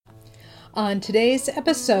On today's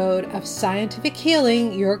episode of Scientific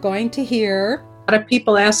Healing, you're going to hear... A lot of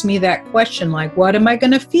people ask me that question, like, what am I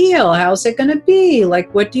going to feel? How's it going to be?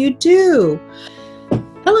 Like, what do you do?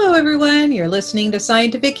 Hello, everyone. You're listening to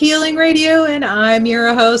Scientific Healing Radio, and I'm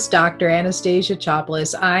your host, Dr. Anastasia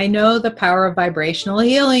Chopelas. I know the power of vibrational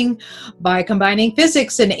healing by combining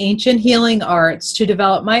physics and ancient healing arts to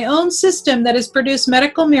develop my own system that has produced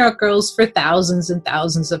medical miracles for thousands and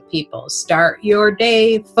thousands of people. Start your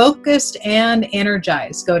day focused and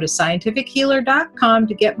energized. Go to scientifichealer.com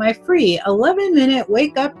to get my free 11-minute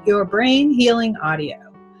Wake Up Your Brain healing audio.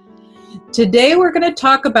 Today, we're going to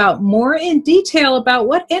talk about more in detail about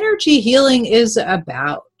what energy healing is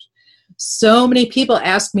about. So many people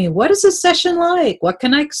ask me, what is a session like? What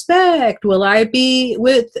can I expect? Will I be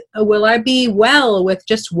well with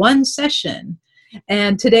just one session?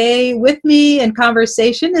 And today with me in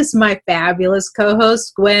conversation is my fabulous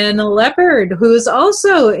co-host, Gwen Leopard, who's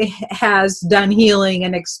also has done healing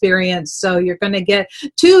and experience. So you're going to get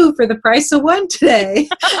two for the price of one today.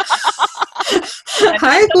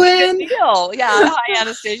 Hi, Gwen. Yeah. Hi,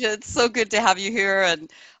 Anastasia. It's so good to have you here.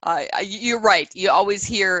 And you're right. You always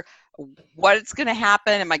hear what's going to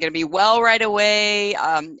happen. Am I going to be well right away?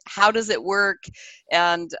 How does it work?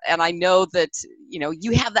 And I know that,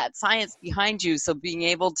 you have that science behind you. So being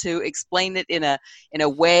able to explain it in a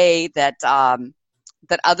way that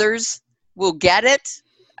that others will get it.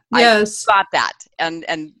 Yes. I got that.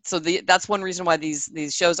 And so that's one reason why these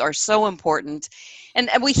shows are so important. And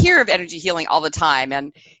we hear of energy healing all the time,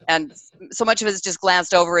 and so much of it is just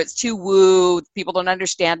glanced over. It's too woo. People don't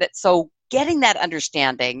understand it. So getting that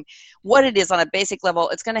understanding, what it is on a basic level,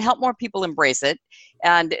 it's going to help more people embrace it.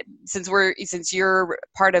 And since you're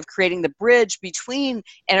part of creating the bridge between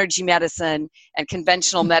energy medicine and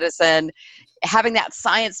conventional medicine, having that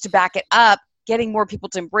science to back it up, getting more people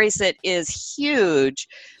to embrace it is huge.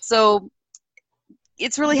 So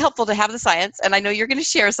it's really helpful to have the science, and I know you're going to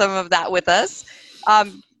share some of that with us.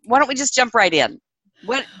 Why don't we just jump right in?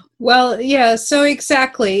 Well, yeah, so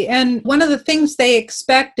exactly. And one of the things they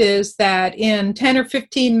expect is that in 10 or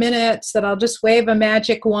 15 minutes that I'll just wave a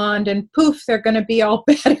magic wand and poof, they're going to be all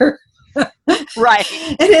better. Right.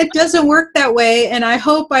 And it doesn't work that way. And I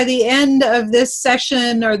hope by the end of this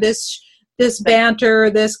session or this banter,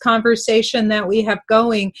 this conversation that we have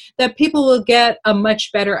going, that people will get a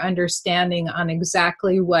much better understanding on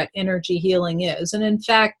exactly what energy healing is. And in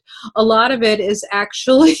fact, a lot of it is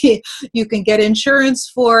actually, you can get insurance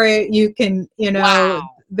for it. You can, Wow.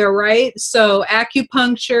 They're right. So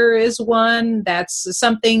acupuncture is one. That's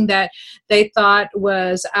something that they thought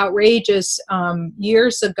was outrageous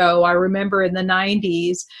years ago. I remember in the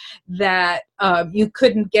 90s that you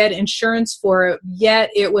couldn't get insurance for it, yet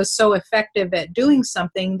it was so effective at doing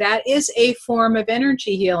something. That is a form of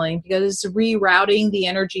energy healing because it's rerouting the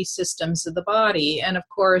energy systems of the body. And of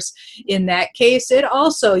course, in that case, it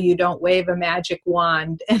also, you don't wave a magic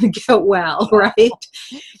wand and get well, right?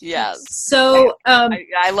 Yes. So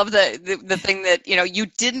I love the thing that, you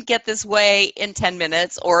didn't get this way in 10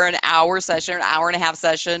 minutes or an hour session, an hour and a half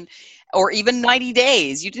session, or even 90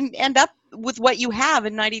 days. You didn't end up with what you have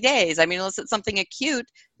in 90 days. I mean, unless it's something acute,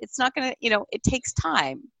 it's not going to, it takes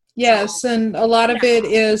time. Yes, and a lot of it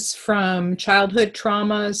is from childhood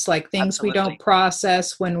traumas, like things Absolutely. we don't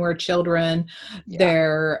process when we're children. Yeah.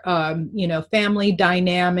 Their, family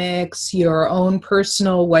dynamics, your own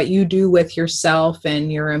personal, what you do with yourself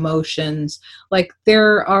and your emotions. Like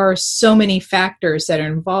there are so many factors that are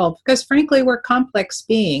involved because frankly, we're complex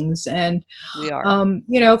beings. And, we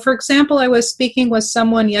are. for example, I was speaking with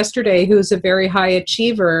someone yesterday who's a very high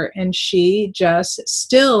achiever, and she just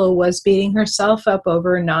still was beating herself up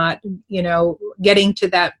over not, getting to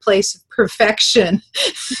that place of perfection.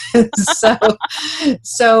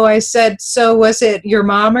 So I said, so was it your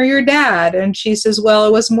mom or your dad? And she says, well,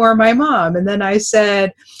 it was more my mom. And then I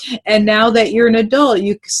said, and now that you're an adult,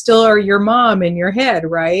 you still are your mom in your head,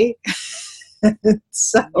 right?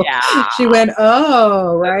 So yeah. She went,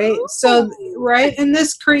 oh, right. So, right. And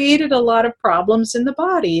this created a lot of problems in the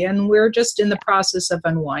body, and we're just in the process of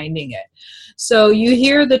unwinding it. So you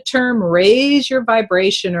hear the term raise your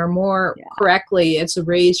vibration, or more correctly, it's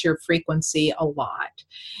raise your frequency a lot.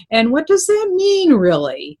 And what does that mean,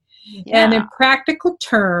 really? Yeah. And in practical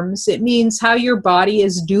terms, it means how your body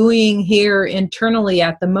is doing here internally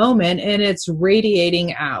at the moment, and it's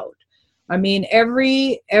radiating out. I mean,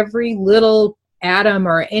 every little atom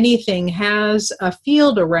or anything has a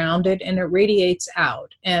field around it and it radiates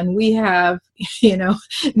out. And we have,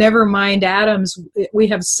 never mind atoms, we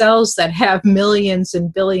have cells that have millions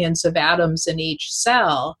and billions of atoms in each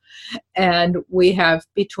cell. And we have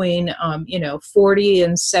between, 40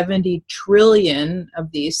 and 70 trillion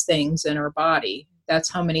of these things in our body. That's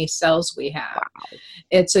how many cells we have. Wow.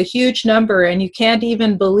 It's a huge number, and you can't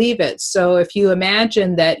even believe it. So if you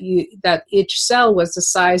imagine that each cell was the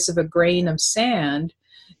size of a grain of sand,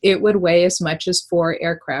 it would weigh as much as 4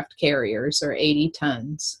 aircraft carriers, or 80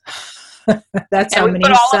 tons. That's how many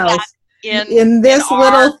cells in this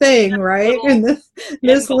little thing, right? In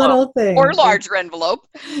this little thing. Or larger envelope.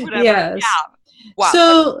 Whatever. Yes. Yeah. Wow,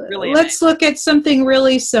 so really let's look at something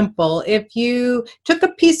really simple. If you took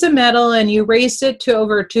a piece of metal and you raised it to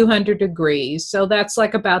over 200 degrees, so that's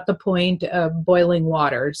like about the point of boiling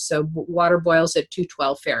water. So water boils at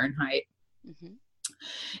 212 Fahrenheit. Mm-hmm.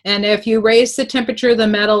 And if you raise the temperature of the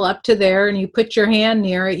metal up to there and you put your hand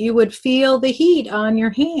near it, you would feel the heat on your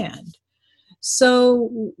hand.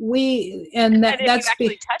 So that's if you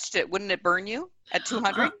actually touched it, wouldn't it burn you at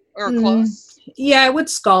 200 or close? Yeah, it would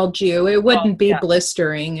scald you. It wouldn't be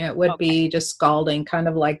blistering. It would be just scalding, kind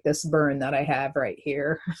of like this burn that I have right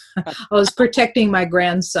here. I was protecting my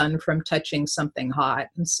grandson from touching something hot,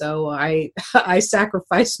 and so I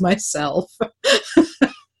sacrificed myself.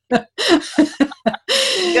 You're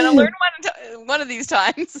gonna learn one of these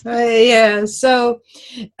times. Yeah. So,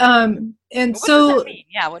 and what so. Does that mean?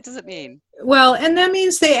 Yeah. What does it mean? Well, and that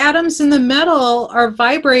means the atoms in the metal are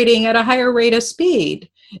vibrating at a higher rate of speed.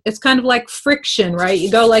 It's kind of like friction, right? You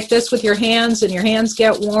go like this with your hands and your hands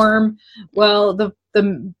get warm. Well,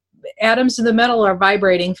 the atoms in the metal are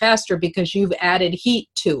vibrating faster because you've added heat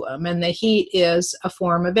to them, and the heat is a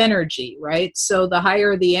form of energy, right? So the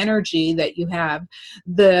higher the energy that you have,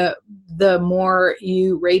 the more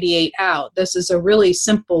you radiate out. This is a really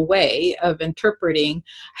simple way of interpreting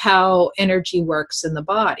how energy works in the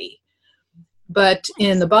body. But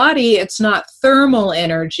in the body, it's not thermal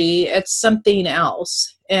energy, it's something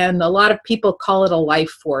else. And a lot of people call it a life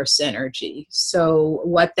force energy. So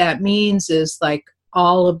what that means is like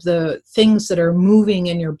all of the things that are moving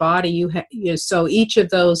in your body, so each of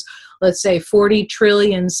those, let's say 40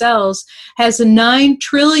 trillion cells, has 9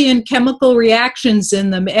 trillion chemical reactions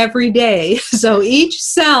in them every day. So each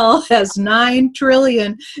cell has 9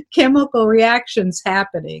 trillion chemical reactions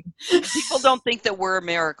happening. People don't think that we're a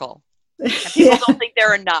miracle. And people don't think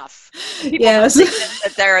they're enough. People yes. don't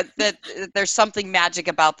think that there's something magic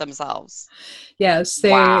about themselves. Yes,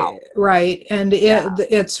 wow. Right. And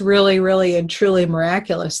it's really, really and truly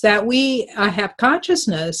miraculous that we have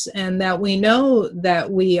consciousness, and that we know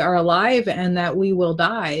that we are alive and that we will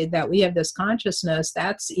die, that we have this consciousness.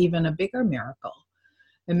 That's even a bigger miracle.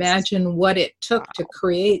 Imagine what it took to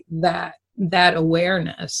create that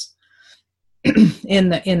awareness in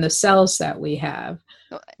the cells that we have.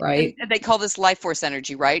 Right. And they call this life force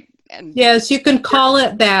energy, right? And yes, you can call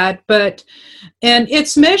it that, and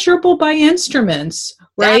it's measurable by instruments,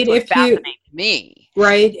 right? That's what's fascinating to me.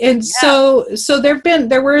 Right. And so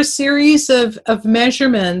there were a series of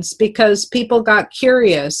measurements because people got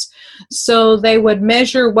curious. So they would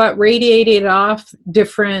measure what radiated off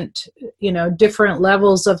different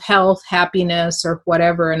levels of health, happiness, or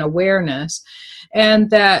whatever, and awareness. And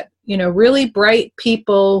that, really bright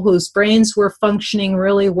people whose brains were functioning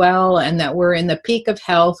really well and that were in the peak of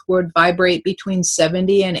health would vibrate between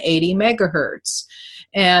 70 and 80 megahertz.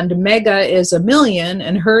 And mega is 1,000,000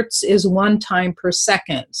 and hertz is 1 time per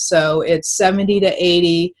second. So it's 70 to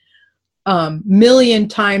 80 million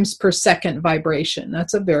times per second vibration.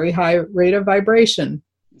 That's a very high rate of vibration.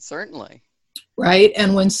 Certainly. Right?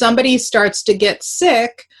 And when somebody starts to get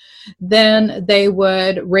sick, then they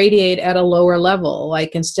would radiate at a lower level.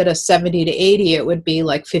 Like instead of 70 to 80, it would be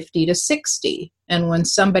like 50 to 60. And when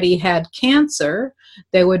somebody had cancer,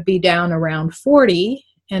 they would be down around 40.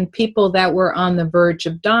 And people that were on the verge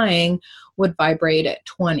of dying would vibrate at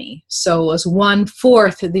 20. So it was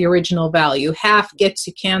 1/4 of the original value. Half gets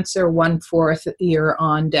you cancer, 1/4 you're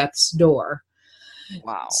on death's door.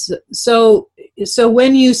 Wow. So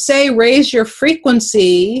when you say raise your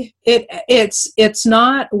frequency, it's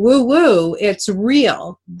not woo woo. It's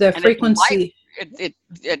real. The frequency.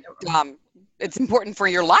 It's important for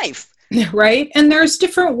your life. Right. And there's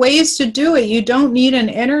different ways to do it. You don't need an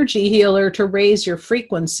energy healer to raise your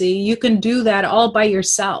frequency. You can do that all by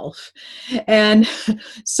yourself. And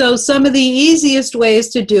so some of the easiest ways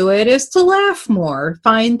to do it is to laugh more,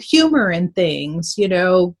 find humor in things,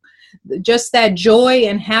 just that joy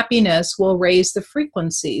and happiness will raise the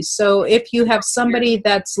frequency. So if you have somebody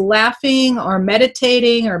that's laughing or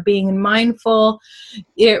meditating or being mindful,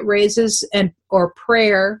 it raises, or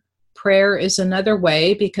prayer is another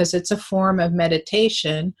way, because it's a form of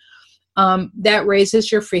meditation, that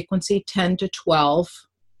raises your frequency 10 to 12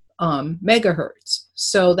 megahertz.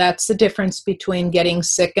 So that's the difference between getting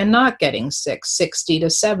sick and not getting sick, 60 to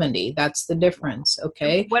 70. That's the difference,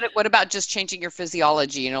 okay? What about just changing your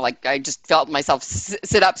physiology? You know, like I just felt myself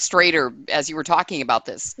sit up straighter as you were talking about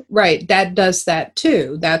this. Right, that does that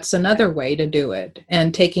too. That's another way to do it.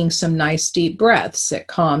 And taking some nice deep breaths, it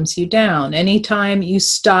calms you down. Anytime you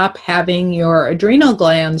stop having your adrenal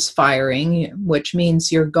glands firing, which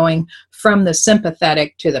means you're going from the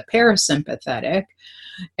sympathetic to the parasympathetic,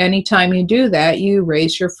 anytime you do that, you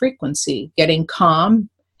raise your frequency. Getting calm,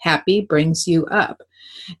 happy brings you up.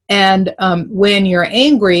 And when you're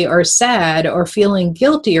angry or sad or feeling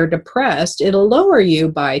guilty or depressed, it'll lower you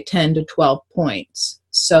by 10 to 12 points.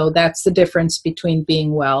 So that's the difference between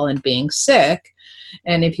being well and being sick.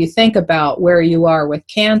 And if you think about where you are with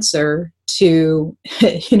cancer to,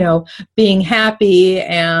 being happy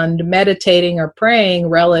and meditating or praying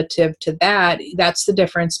relative to that, that's the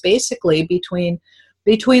difference basically between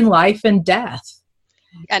life and death.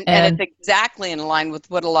 And it's exactly in line with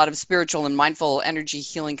what a lot of spiritual and mindful energy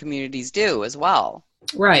healing communities do as well.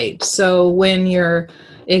 Right. So when you're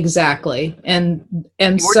exactly, and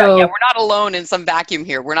we're so we're not alone in some vacuum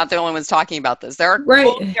here. We're not the only ones talking about this. There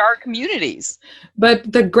are communities.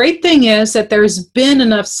 But the great thing is that there's been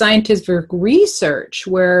enough scientific research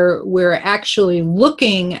where we're actually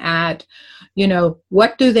looking at,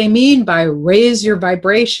 what do they mean by raise your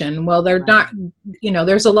vibration? Well, they're not,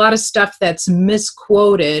 there's a lot of stuff that's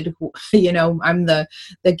misquoted. I'm the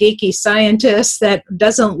geeky scientist that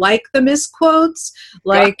doesn't like the misquotes,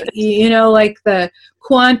 like, like the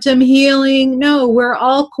quantum healing. No, we're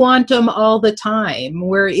all quantum all the time.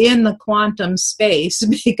 We're in the quantum space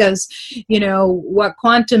because, what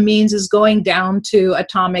quantum means is going down to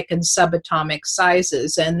atomic and subatomic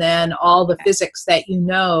sizes. And then all the physics that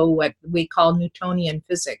what we call Newtonian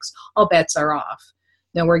physics, all bets are off.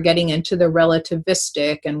 Then we're getting into the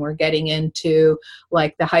relativistic, and we're getting into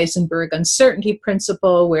like the Heisenberg uncertainty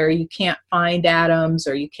principle, where you can't find atoms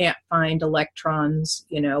or you can't find electrons,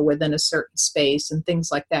 within a certain space and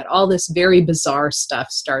things like that. All this very bizarre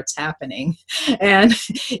stuff starts happening. And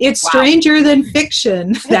it's stranger than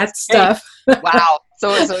fiction, that stuff. Wow.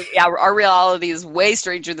 So yeah, our reality is way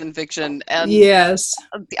stranger than fiction. And yes,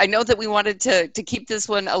 I know that we wanted to keep this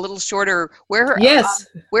one a little shorter. Where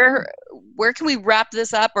can we wrap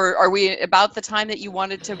this up, or are we about the time that you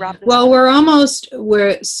wanted to wrap this up? Well,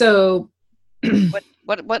 so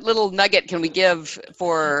what little nugget can we give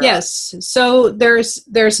for? Yes. So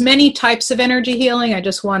there's many types of energy healing. I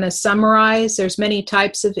just want to summarize. There's many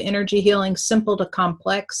types of energy healing, simple to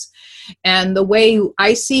complex. And the way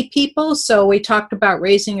I see people, so we talked about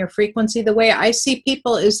raising your frequency. The way I see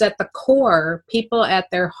people is that the core, people at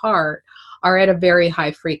their heart, are at a very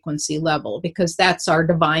high frequency level, because that's our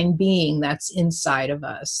divine being that's inside of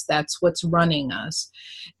us. That's what's running us.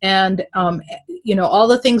 And, all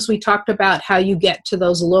the things we talked about, how you get to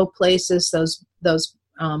those low places, those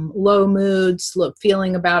low moods,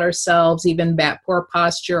 feeling about ourselves, even bad, poor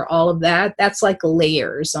posture, all of that, that's like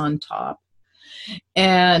layers on top.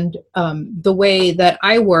 And the way that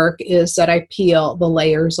I work is that I peel the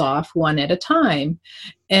layers off one at a time.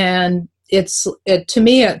 And to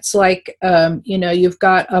me, it's like, you've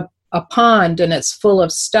got a pond and it's full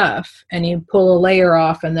of stuff, and you pull a layer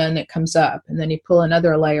off and then it comes up, and then you pull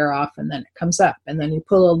another layer off and then it comes up, and then you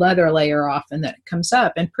pull another layer off and then it comes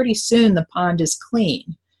up. And pretty soon the pond is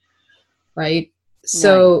clean, right? Nice.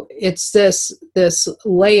 So it's this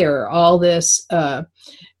layer, all this,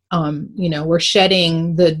 we're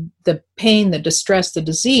shedding the pain, the distress, the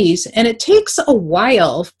disease. And it takes a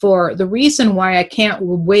while. For the reason why I can't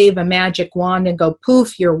wave a magic wand and go,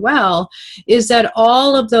 poof, you're well, is that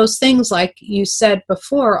all of those things, like you said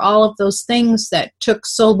before, all of those things that took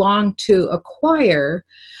so long to acquire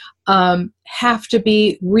have to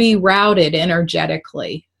be rerouted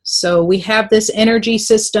energetically. So we have this energy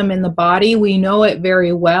system in the body. We know it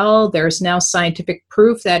very well. There's now scientific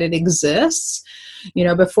proof that it exists.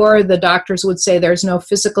 Before the doctors would say there's no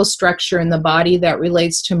physical structure in the body that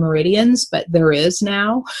relates to meridians, but there is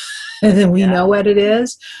now. And we know what it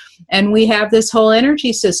is. And we have this whole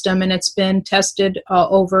energy system, and it's been tested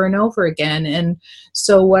over and over again. And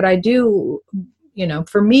so what I do,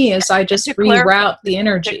 for me, is I just reroute the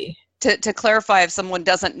energy. to clarify, if someone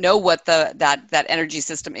doesn't know what that energy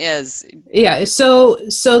system is. Yeah, so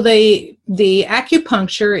the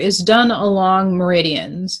acupuncture is done along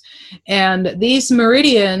meridians, and these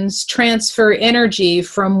meridians transfer energy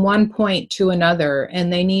from one point to another,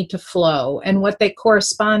 and they need to flow. And what they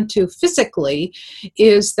correspond to physically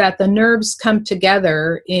is that the nerves come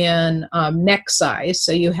together in neck size.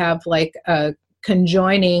 So you have like a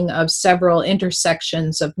conjoining of several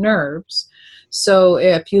intersections of nerves. So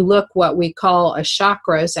if you look, what we call a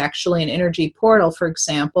chakra is actually an energy portal, for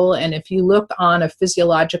example. And if you look on a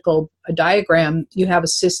physiological diagram, you have a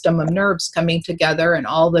system of nerves coming together, and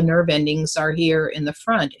all the nerve endings are here in the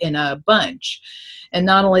front in a bunch. And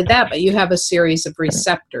not only that, but you have a series of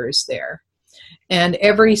receptors there. And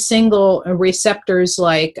every single receptors,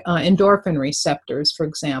 like endorphin receptors, for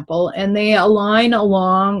example, and they align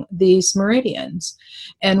along these meridians.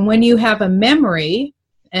 And when you have a memory,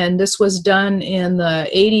 and this was done in the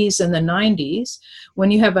 80s and the 90s,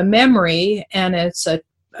 when you have a memory and it's a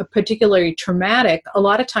particularly traumatic, a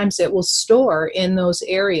lot of times it will store in those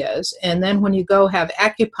areas. And then when you go have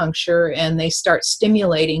acupuncture and they start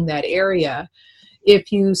stimulating that area,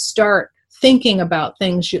 if you start thinking about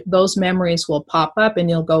things, those memories will pop up and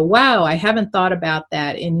you'll go, wow, I haven't thought about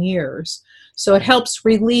that in years. So it helps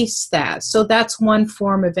release that. So that's one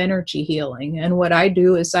form of energy healing. And what I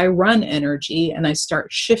do is I run energy and I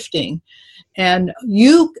start shifting. And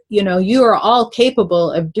you are all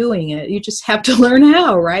capable of doing it. You just have to learn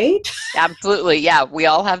how, right? Absolutely. Yeah. We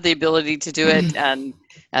all have the ability to do it.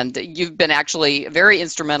 And you've been actually very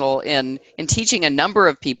instrumental in teaching a number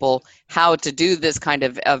of people how to do this kind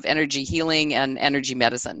of energy healing and energy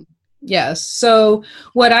medicine. Yes. So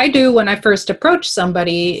what I do when I first approach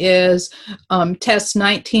somebody is test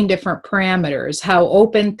 19 different parameters: how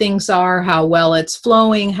open things are, how well it's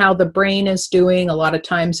flowing, how the brain is doing. A lot of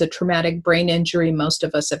times a traumatic brain injury, most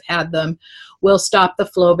of us have had them, will stop the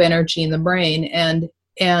flow of energy in the brain.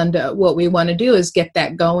 And what we want to do is get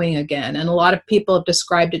that going again. And a lot of people have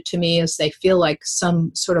described it to me as they feel like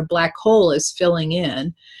some sort of black hole is filling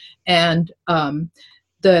in. And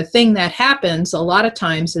the thing that happens a lot of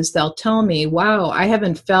times is they'll tell me, wow, I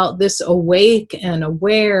haven't felt this awake and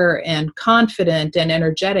aware and confident and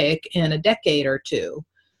energetic in a decade or two.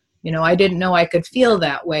 I didn't know I could feel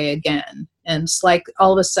that way again. And it's like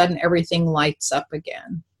all of a sudden everything lights up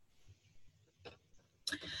again.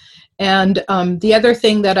 And the other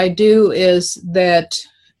thing that I do is that,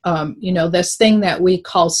 this thing that we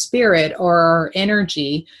call spirit or our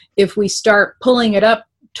energy, if we start pulling it up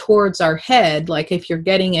towards our head, like if you're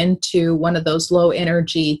getting into one of those low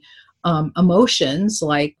energy emotions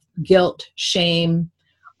like guilt, shame,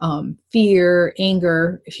 fear,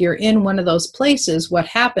 anger, if you're in one of those places, what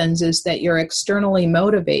happens is that you're externally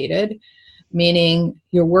motivated, meaning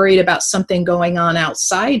you're worried about something going on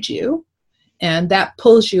outside you, and that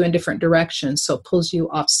pulls you in different directions. So it pulls you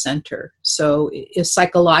off center. So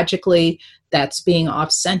psychologically, that's being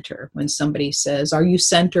off center. When somebody says, are you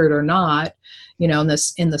centered or not? In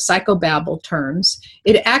the psychobabble terms,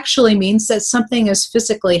 it actually means that something is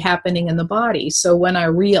physically happening in the body. So when I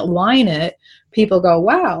realign it, people go,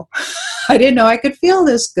 wow, I didn't know I could feel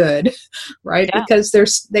this good, right? Yeah. Because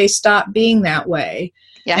they stop being that way.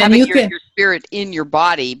 Yeah, and having your spirit in your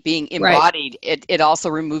body, being embodied, right. It also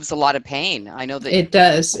removes a lot of pain. I know that it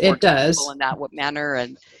does. It does. In that manner,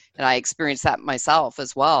 and I experienced that myself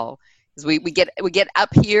as well. Because we get up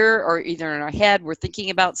here, or either in our head, we're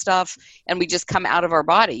thinking about stuff, and we just come out of our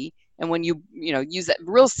body. And when you use that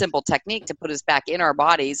real simple technique to put us back in our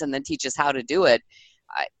bodies, and then teach us how to do it,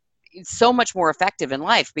 it's so much more effective in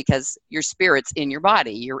life because your spirit's in your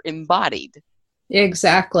body, you're embodied.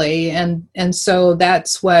 Exactly. And so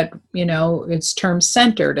that's what, it's termed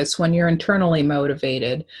centered. It's when you're internally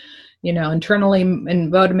motivated. Internally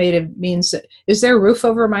motivated means, is there a roof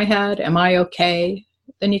over my head? Am I okay?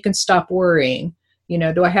 Then you can stop worrying.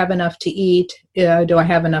 Do I have enough to eat? Do I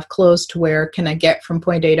have enough clothes to wear? Can I get from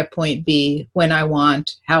point A to point B when I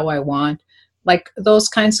want, how I want? Like those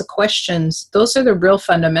kinds of questions, those are the real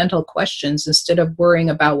fundamental questions, instead of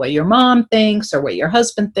worrying about what your mom thinks or what your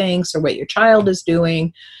husband thinks or what your child is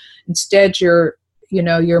doing. Instead, you're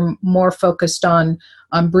more focused on,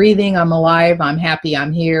 I'm breathing, I'm alive, I'm happy,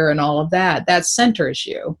 I'm here, and all of that. That centers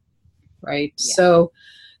you, right? Yeah.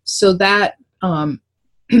 So that,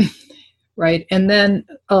 right. And then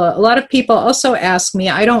a lot of people also ask me,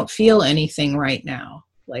 I don't feel anything right now.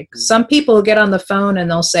 Like some people get on the phone and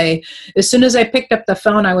they'll say, as soon as I picked up the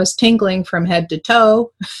phone, I was tingling from head to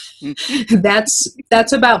toe.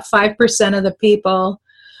 That's about 5% of the people.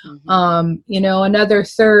 Mm-hmm. Another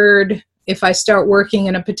third, if I start working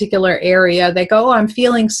in a particular area, they go, oh, I'm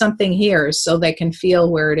feeling something here, so they can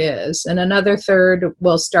feel where it is. And another third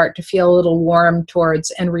will start to feel a little warm towards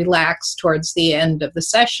and relax towards the end of the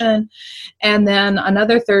session. And then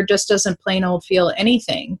another third just doesn't plain old feel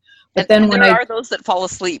anything. But then when there are those that fall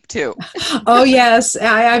asleep too. Oh, yes.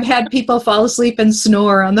 I've had people fall asleep and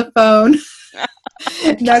snore on the phone.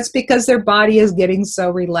 That's because their body is getting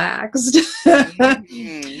so relaxed.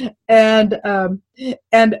 Mm-hmm. And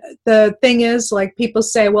the thing is, like, people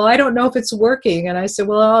say, well, I don't know if it's working. And I said,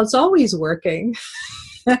 well, it's always working.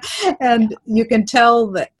 And you can tell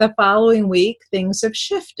that the following week things have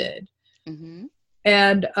shifted. Mm-hmm.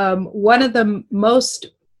 And one of the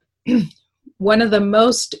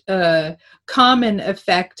most common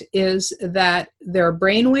effect is that their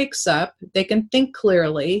brain wakes up, they can think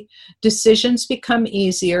clearly, decisions become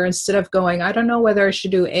easier. Instead of going, I don't know whether I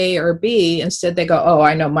should do A or B, instead they go, oh,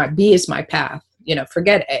 I know my B is my path,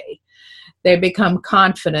 forget A. They become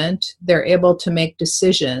confident, they're able to make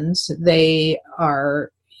decisions, they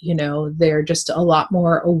are, they're just a lot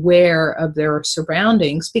more aware of their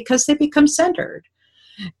surroundings because they become centered.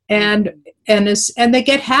 And they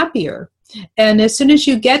get happier. And as soon as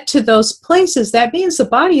you get to those places, that means the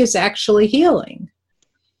body is actually healing.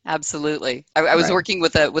 Absolutely. I was working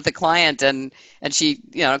with a client, and she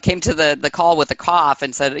came to the call with a cough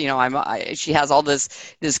and said, she has all this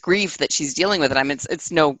grief that she's dealing with, and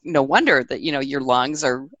it's no wonder that your lungs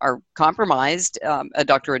are compromised. A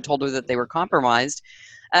doctor had told her that they were compromised,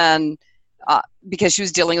 and because she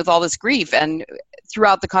was dealing with all this grief. And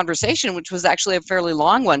throughout the conversation, which was actually a fairly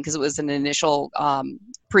long one because it was an initial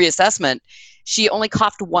pre-assessment, she only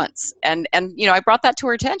coughed once, and I brought that to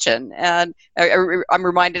her attention, and I'm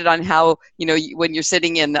reminded on how when you're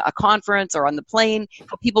sitting in a conference or on the plane,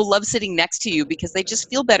 how people love sitting next to you because they just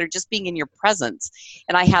feel better just being in your presence.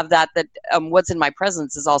 And I have that what's in my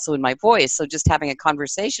presence is also in my voice. So just having a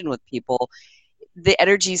conversation with people, the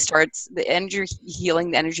energy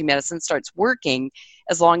healing, the energy medicine starts working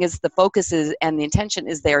as long as the focus is and the intention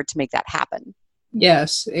is there to make that happen.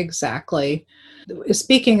 Yes, exactly.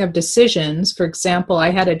 Speaking of decisions, for example, I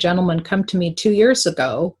had a gentleman come to me 2 years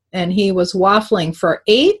ago, and he was waffling for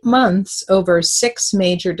 8 months over 6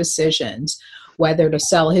 major decisions, whether to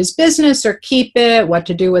sell his business or keep it, what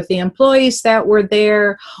to do with the employees that were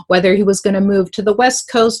there, whether he was going to move to the West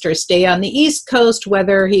Coast or stay on the East Coast,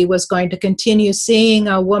 whether he was going to continue seeing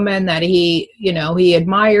a woman that he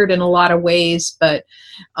admired in a lot of ways. But,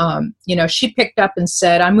 she picked up and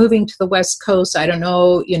said, I'm moving to the West Coast. I don't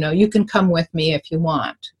know, you can come with me if you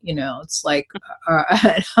want. It's like,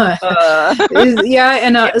 yeah.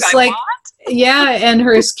 And it's like, yeah, and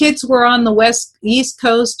his kids were on the East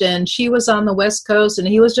Coast, and she was on the West Coast, and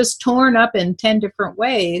he was just torn up in 10 different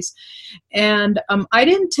ways. And I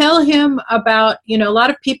didn't tell him about, a lot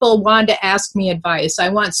of people wanted to ask me advice. I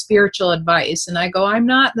want spiritual advice. And I go, I'm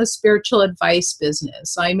not in the spiritual advice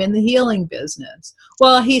business. I'm in the healing business.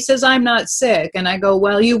 Well, he says, I'm not sick. And I go,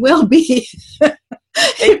 well, you will be.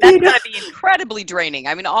 That's going to be incredibly draining.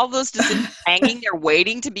 I mean, all those decisions hanging there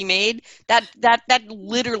waiting to be made, that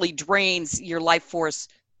literally drains your life force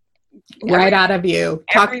right out of you.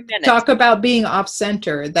 Talk about being off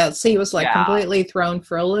center. He was completely thrown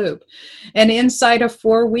for a loop. And inside of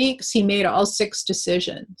 4 weeks, he made all 6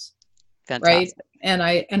 decisions. Fantastic. Right.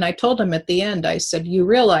 And I told him at the end, I said, you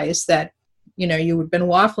realize that you had been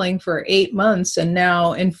waffling for 8 months, and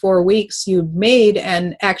now in 4 weeks you've made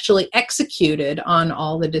and actually executed on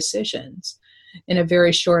all the decisions in a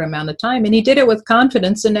very short amount of time. And he did it with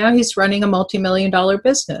confidence, and now he's running a multi-million-dollar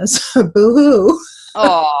business. Boo-hoo.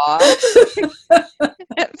 Aww.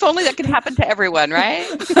 If only that could happen to everyone, right?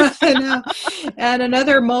 I know. And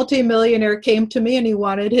another multi-millionaire came to me, and he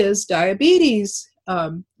wanted his diabetes,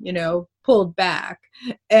 pulled back.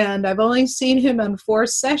 And I've only seen him on 4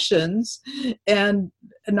 sessions. And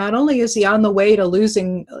not only is he on the way to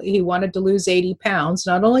he wanted to lose 80 pounds.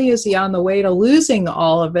 Not only is he on the way to losing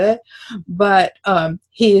all of it, but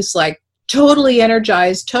he's like totally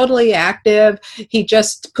energized, totally active. He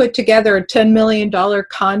just put together a $10 million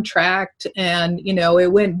contract, and,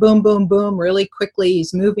 it went boom, boom, boom really quickly.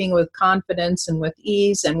 He's moving with confidence and with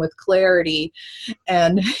ease and with clarity.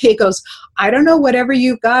 And he goes, I don't know whatever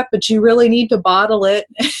you've got, but you really need to bottle it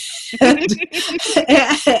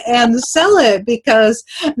and sell it,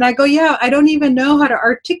 and I go, yeah, I don't even know how to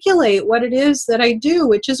articulate what it is that I do,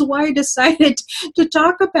 which is why I decided to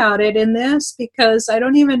talk about it in this, because I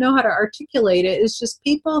don't even know how to articulate it. It's just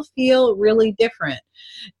people feel really different.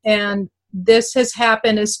 And this has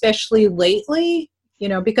happened especially lately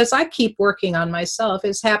because I keep working on myself.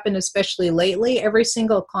 It's happened especially lately. Every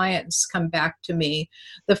single client's come back to me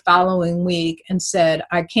the following week and said,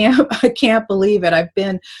 I can't believe it. I've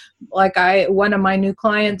been one of my new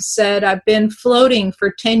clients said, I've been floating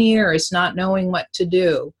for 10 years, not knowing what to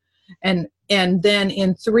do. And then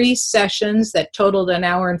in 3 sessions that totaled an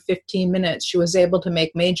hour and 15 minutes, she was able to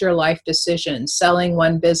make major life decisions, selling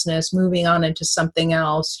one business, moving on into something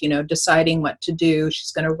else, deciding what to do.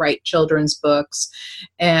 She's going to write children's books,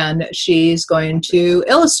 and she's going to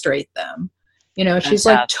illustrate them. She's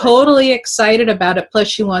like totally excited about it. Plus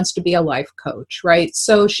she wants to be a life coach, right?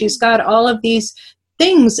 So she's got all of these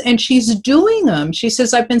things and she's doing them. She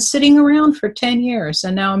says, I've been sitting around for 10 years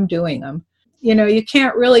and now I'm doing them. You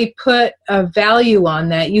can't really put a value on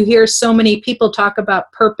that. You hear so many people talk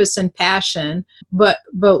about purpose and passion, but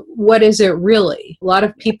what is it really? A lot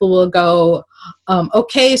of people will go,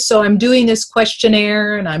 okay, so I'm doing this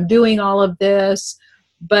questionnaire and I'm doing all of this,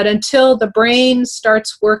 but until the brain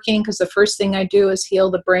starts working, because the first thing I do is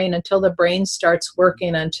heal the brain, until the brain starts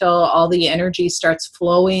working, until all the energy starts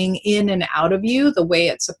flowing in and out of you the way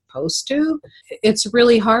it's supposed to, it's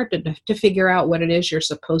really hard to figure out what it is you're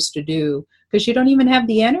supposed to do, because you don't even have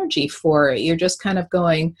the energy for it. You're just kind of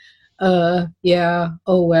going, yeah,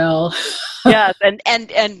 oh well. Yes, and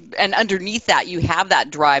underneath that, you have that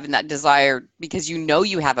drive and that desire because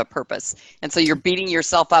you have a purpose. And so you're beating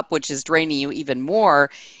yourself up, which is draining you even more.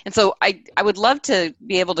 And so I would love to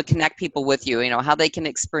be able to connect people with you, how they can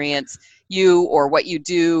experience you or what you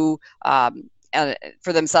do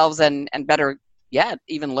for themselves and better yet,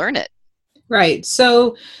 even learn it. Right.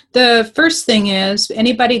 So the first thing is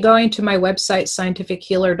anybody going to my website,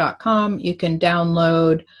 scientifichealer.com, you can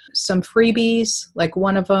download some freebies. Like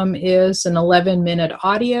one of them is an 11-minute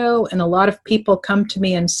audio. And a lot of people come to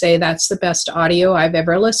me and say, that's the best audio I've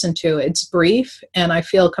ever listened to. It's brief and I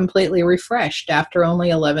feel completely refreshed after only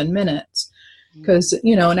 11 minutes. Because,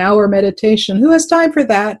 an hour meditation, who has time for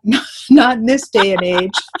that? Not in this day and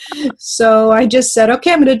age. So I just said,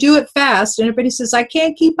 okay, I'm going to do it fast. And everybody says, I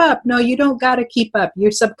can't keep up. No, you don't got to keep up. Your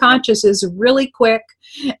subconscious is really quick.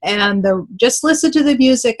 And just listen to the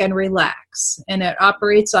music and relax. And it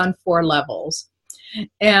operates on 4 levels.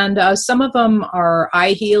 And some of them are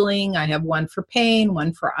eye healing. I have one for pain,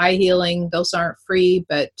 one for eye healing. Those aren't free,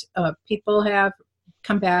 but people have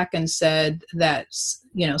come back and said that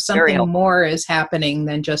something more is happening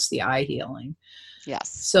than just the eye healing.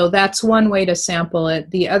 Yes. So that's one way to sample it.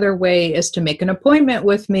 The other way is to make an appointment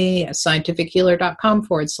with me at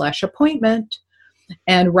scientifichealer.com/appointment.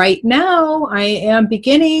 And right now I am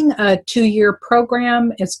beginning a 2-year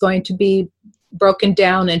program. It's going to be broken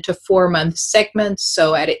down into 4-month segments.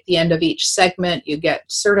 So at the end of each segment, you get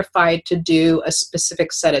certified to do a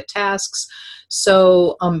specific set of tasks.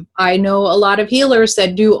 So I know a lot of healers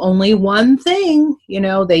that do only one thing.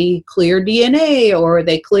 They clear DNA or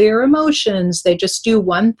they clear emotions. They just do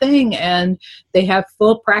one thing and they have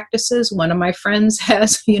full practices. One of my friends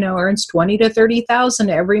has, earns $20,000 to $30,000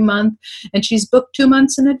 every month, and she's booked 2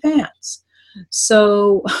 months in advance.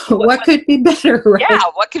 So what could be better, right? Yeah,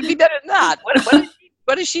 what could be better than that?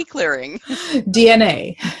 What is she clearing?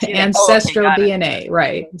 DNA, ancestral DNA,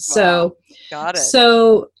 right? Wow. So, got it.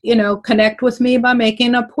 So, connect with me by making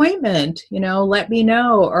an appointment, let me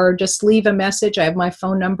know, or just leave a message. I have my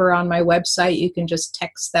phone number on my website. You can just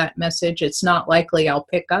text that message. It's not likely I'll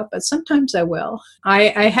pick up, but sometimes I will.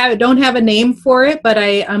 I don't have a name for it, but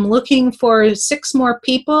I'm looking for 6 more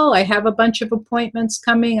people. I have a bunch of appointments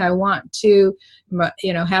coming. I want to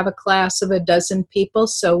have a class of 12 people.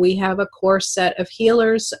 So we have a core set of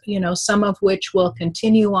healers, some of which will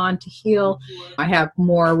continue on to heal. I have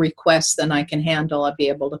more requests than I can handle. I'll be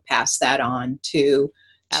able to pass that on to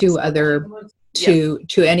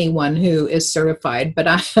anyone who is certified.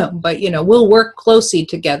 But we'll work closely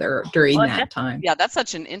together during that time. Yeah, that's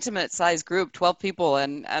such an intimate size group, 12 people,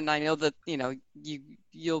 and I know that you'll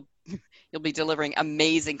be delivering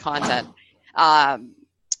amazing content.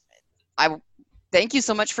 Thank you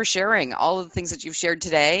so much for sharing all of the things that you've shared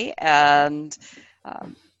today, and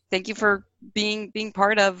thank you for being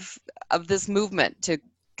part of this movement to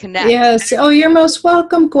connect. Yes. Oh, you're most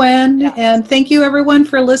welcome, Gwen. Yes. And thank you, everyone,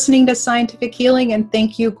 for listening to Scientific Healing, and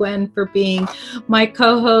thank you, Gwen, for being my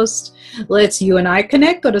co-host. Let's you and I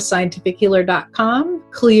connect. Go to scientifichealer.com,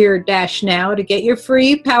 clear-now to get your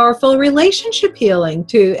free, powerful relationship healing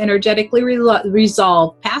to energetically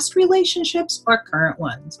resolve past relationships or current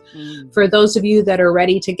ones. For those of you that are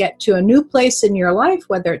ready to get to a new place in your life,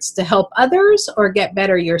 whether it's to help others or get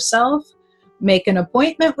better yourself, make an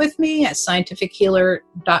appointment with me at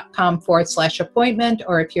scientifichealer.com/appointment.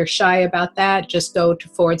 Or if you're shy about that, just go to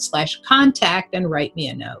 /contact and write me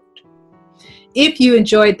a note. If you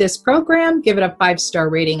enjoyed this program, give it a 5-star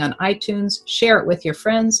rating on iTunes, share it with your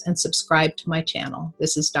friends, and subscribe to my channel.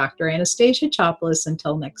 This is Dr. Anastasia Chopelas.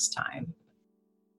 Until next time.